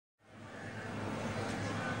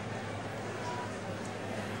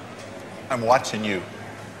I'm watching you.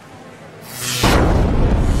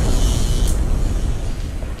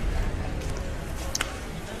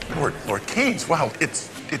 Lord קיינס, wow, it's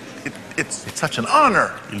such an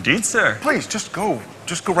honor. Indeed, sir. Please, just go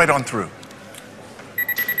right on through.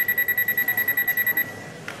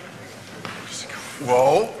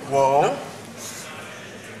 Whoa.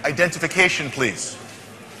 Identification, please.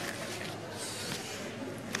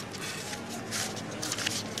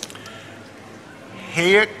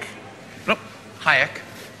 Hayek? Nope, Hayek.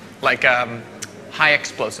 Like, high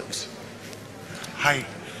explosives. High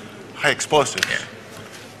explosives? Yeah.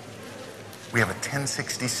 We have a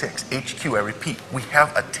 1066. HQ, I repeat, we have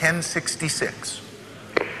a 1066.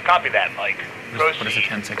 Copy that, Mike. What is a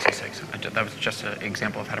 1066? That was just an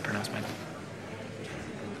example of how to pronounce my name.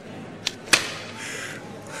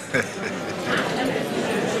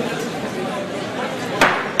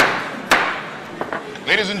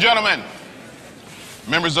 Ladies and gentlemen,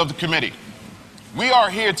 members of the committee, we are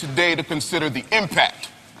here today to consider the impact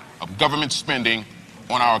of government spending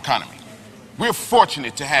on our economy. We're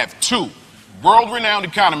fortunate to have two world-renowned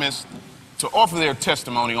economists to offer their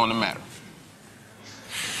testimony on the matter.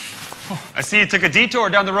 I see you took a detour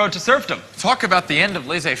down the road to serfdom. Talk about the end of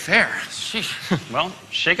laissez-faire. Sheesh. Well,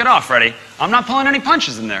 shake it off, Freddie. I'm not pulling any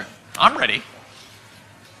punches in there. I'm ready.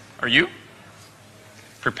 Are you?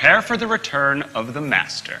 Prepare for the return of the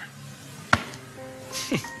master.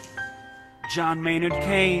 John Maynard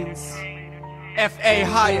Keynes, F.A.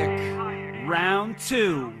 Hayek, round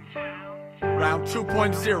 2. Round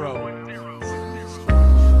 2.0.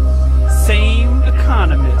 Same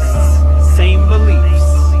economists, same beliefs.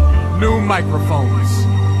 New microphones.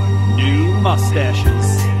 New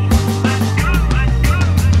mustaches.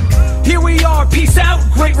 Here we are, peace out,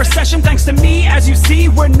 great recession. Thanks to me, as you see,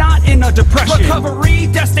 we're not in a depression. Recovery,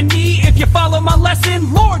 destiny, if you follow my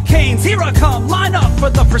lesson. Lord קיינס, here I come, line up for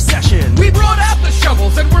the procession. We brought out the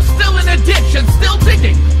shovels and we're still in a ditch and still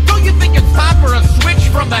digging. Don't you think it's time for a switch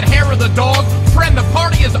from that hair of the dog? Friend, the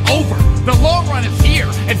party is over. The long run is here.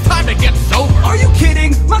 It's time to get sober. Are you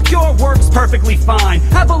kidding? My cure works perfectly fine.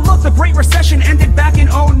 Have a look, the Great Recession ended back in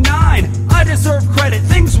 '09. I deserve credit,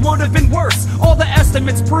 things would have been worse. All the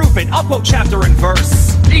estimates prove it, I'll quote chapter and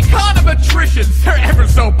verse. Econometricians, they're ever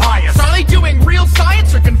so biased. Are they doing real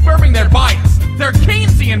science or confirming their bias? Their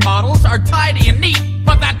Keynesian models are tidy and neat,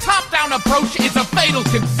 but that top-down approach is a fatal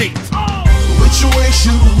conceit. Which way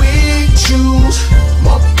should we choose?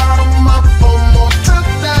 More bottom up or more top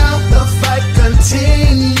down? The fight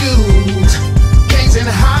continues. קיינס and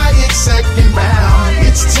Hayek second round.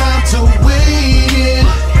 It's time to weigh in.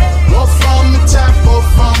 More from the top or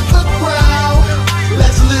from the ground.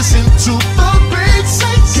 Let's listen to the great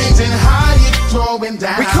saints. קיינס and Hayek throwing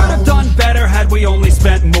down. We could have done better had we only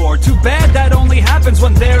spent more. Too bad that only happens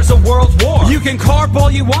when there's a world war. You can carp all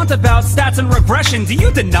you want about stats and regression. Do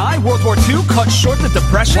you deny World War II cut short the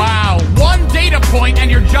depression? Wow, one data point and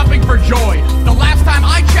you're jumping for joy. The last time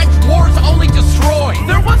I checked, wars only destroy.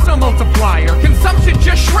 There was no multiplier. Consumption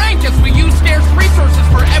just shrank as we used scarce resources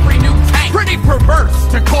for every new tank. Pretty perverse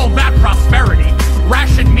to call that prosperity.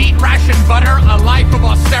 Ration meat, ration butter, a life of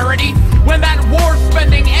austerity. When that war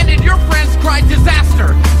spending ended, your friends cried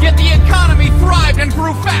disaster. Yet the economy thrived and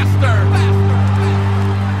grew faster.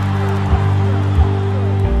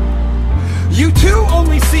 You too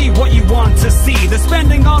only see what you want to see. The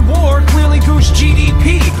spending on war clearly goosed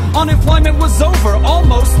GDP. Unemployment was over,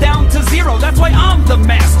 almost down to zero. That's why I'm the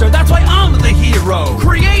master, that's why I'm the hero.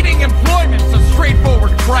 Creating employment's a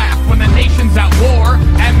straightforward craft when the nation's at war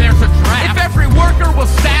and there's a draft. If every worker was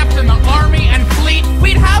staffed in the army and fleet,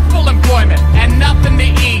 we'd have full employment and nothing to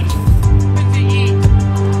eat.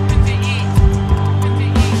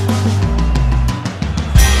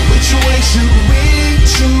 Which way should we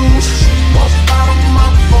choose? More bottom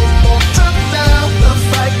up or more top down? The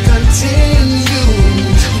fight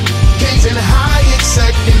continues. קיינס and Hayek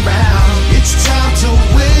second round. It's time to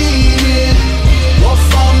weigh in. More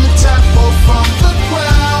from the top or from the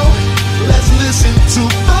ground. Let's listen to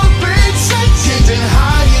the great saints. קיינס and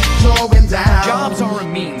Hayek throwing down. Jobs are a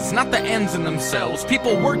means, not the ends in themselves.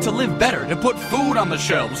 People work to live better, to put food on the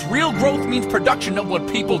shelves. Real growth means production of what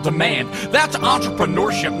people demand. That's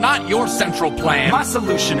entrepreneurship, not your central plan. My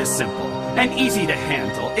solution is simple and easy to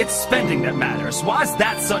handle. It's spending that matters. Why's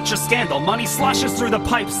that such a scandal? Money sloshes through the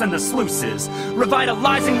pipes and the sluices,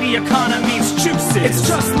 revitalizing the economy's juices. It's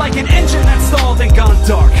just like an engine that's stalled and gone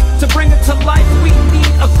dark. To bring it to life, we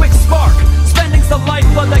need a quick spark. Spending's the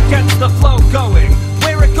lifeblood that gets the flow going.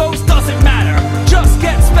 Where it goes doesn't matter, just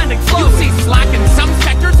get spending flowing. You see slack in some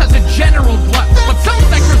sectors as a general glut, but some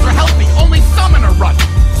sectors are healthy, only some in a rut.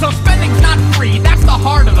 So spending's not free, that's the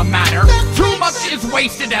heart of the matter. Too much is wasted.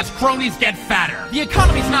 wasted as cronies get fatter. The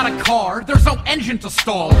economy's not a car, there's no engine to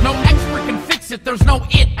stall. No expert can fix it, there's no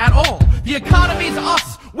it at all. The economy's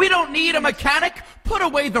us, we don't need a mechanic. Put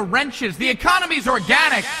away the wrenches, the economy's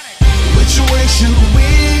organic. Which way should we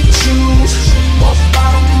choose? More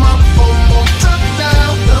bottom up or more top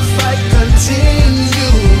down? The fight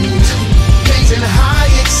continues. Quinn's and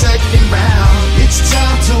Hayek second round. It's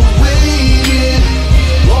time to win.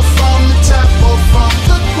 Or from the top or from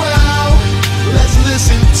the ground. Let's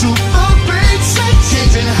listen to the great say.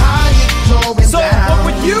 Quinn's and Hayek going So down. what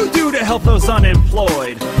would you do to help those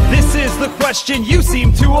unemployed? This is the question you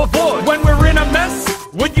seem to avoid. When we're in a mess,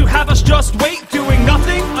 would you have us just wait, doing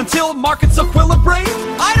nothing until markets equilibrate?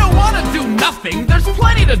 I don't want to do nothing, there's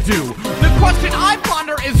plenty to do. The question I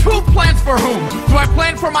ponder is who plans for whom? Do I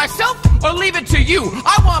plan for myself or leave it to you?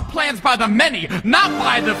 I want plans by the many, not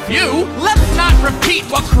by the few. Let's not repeat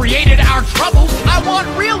what created our troubles. I want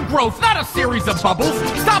real growth, not a series of bubbles.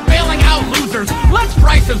 Stop bailing out losers, let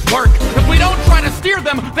prices work. If we don't try to steer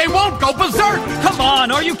them, they won't go berserk. Come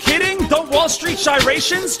on, are you kidding? Don't Wall Street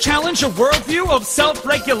gyrations challenge a worldview of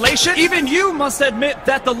self-regulation? Even you must admit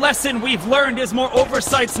that the lesson we've learned is more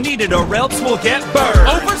oversight's needed or else we'll get burned.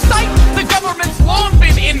 Oversight? The government's long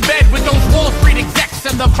been in bed with those Wall Street execs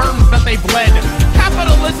and the firms that they've led.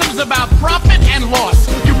 Capitalism's about profit and loss.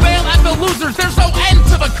 You bail at the losers, there's no end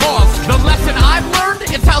to the cost. The lesson I've learned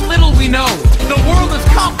is how little we know. The world is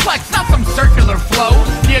complex, not some circular flow.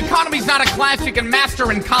 The economy's not a class you can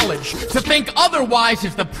master in college. To think otherwise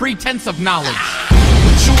is the pretense of knowledge.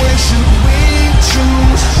 Which way should we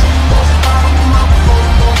choose? More bottom up or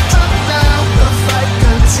more top down? The fight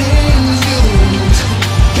continues.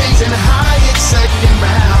 Quinn's and Hayek second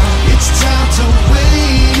round. It's time to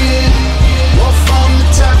win. Or from the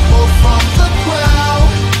top or from the ground.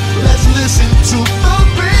 Let's listen to the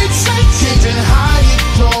great say. Quinn's and Hayek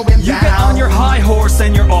going You down. get on your high horse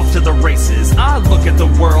and you're off to the races. I look at the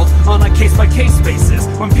world on a case-by-case basis.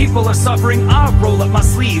 When people are suffering, I roll up my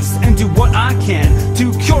sleeves and do what I can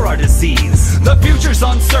to cure our disease. The future's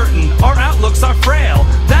uncertain, our outlooks are frail.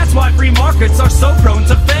 That's why free markets are so prone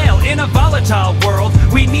to fail. In a volatile world,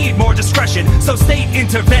 we need more discretion, so state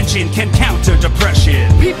intervention can counter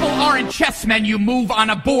depression. People aren't chessmen you move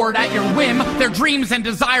on a board at your whim, their dreams and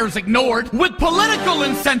desires ignored. With political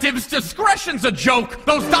incentives, discretion's a joke.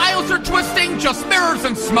 Those dials are twisting, just mirrors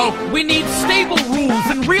and smoke. We need stable rules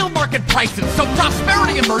and real market prices, so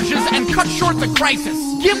prosperity emerges and cuts short the crisis.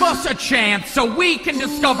 Give us a chance so we can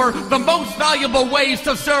discover the most valuable ways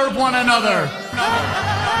to serve one another.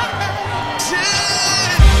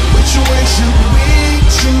 Which way should we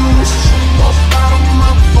choose? More bottom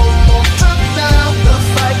up or more top down? The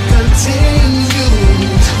fight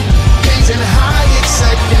continues. Quinn's and Hayek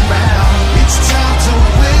second round. It's time to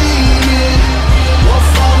win. Or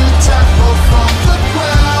from the top or from the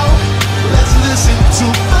ground. Let's listen to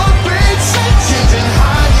the great say. Quinn's and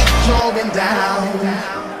Hayek going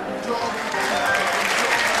down.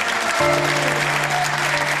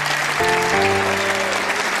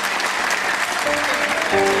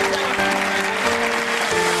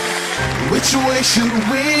 Which way should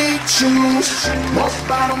we choose? More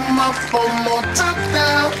bottom up or more top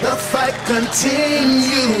down? The fight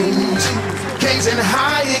continues. Quinn's and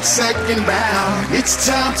Hayek second round. It's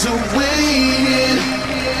time to win.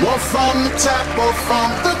 Or from the top or from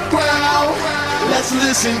the ground. Let's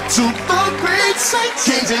listen to the great say.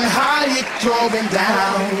 Quinn's and Hayek going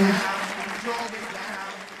down.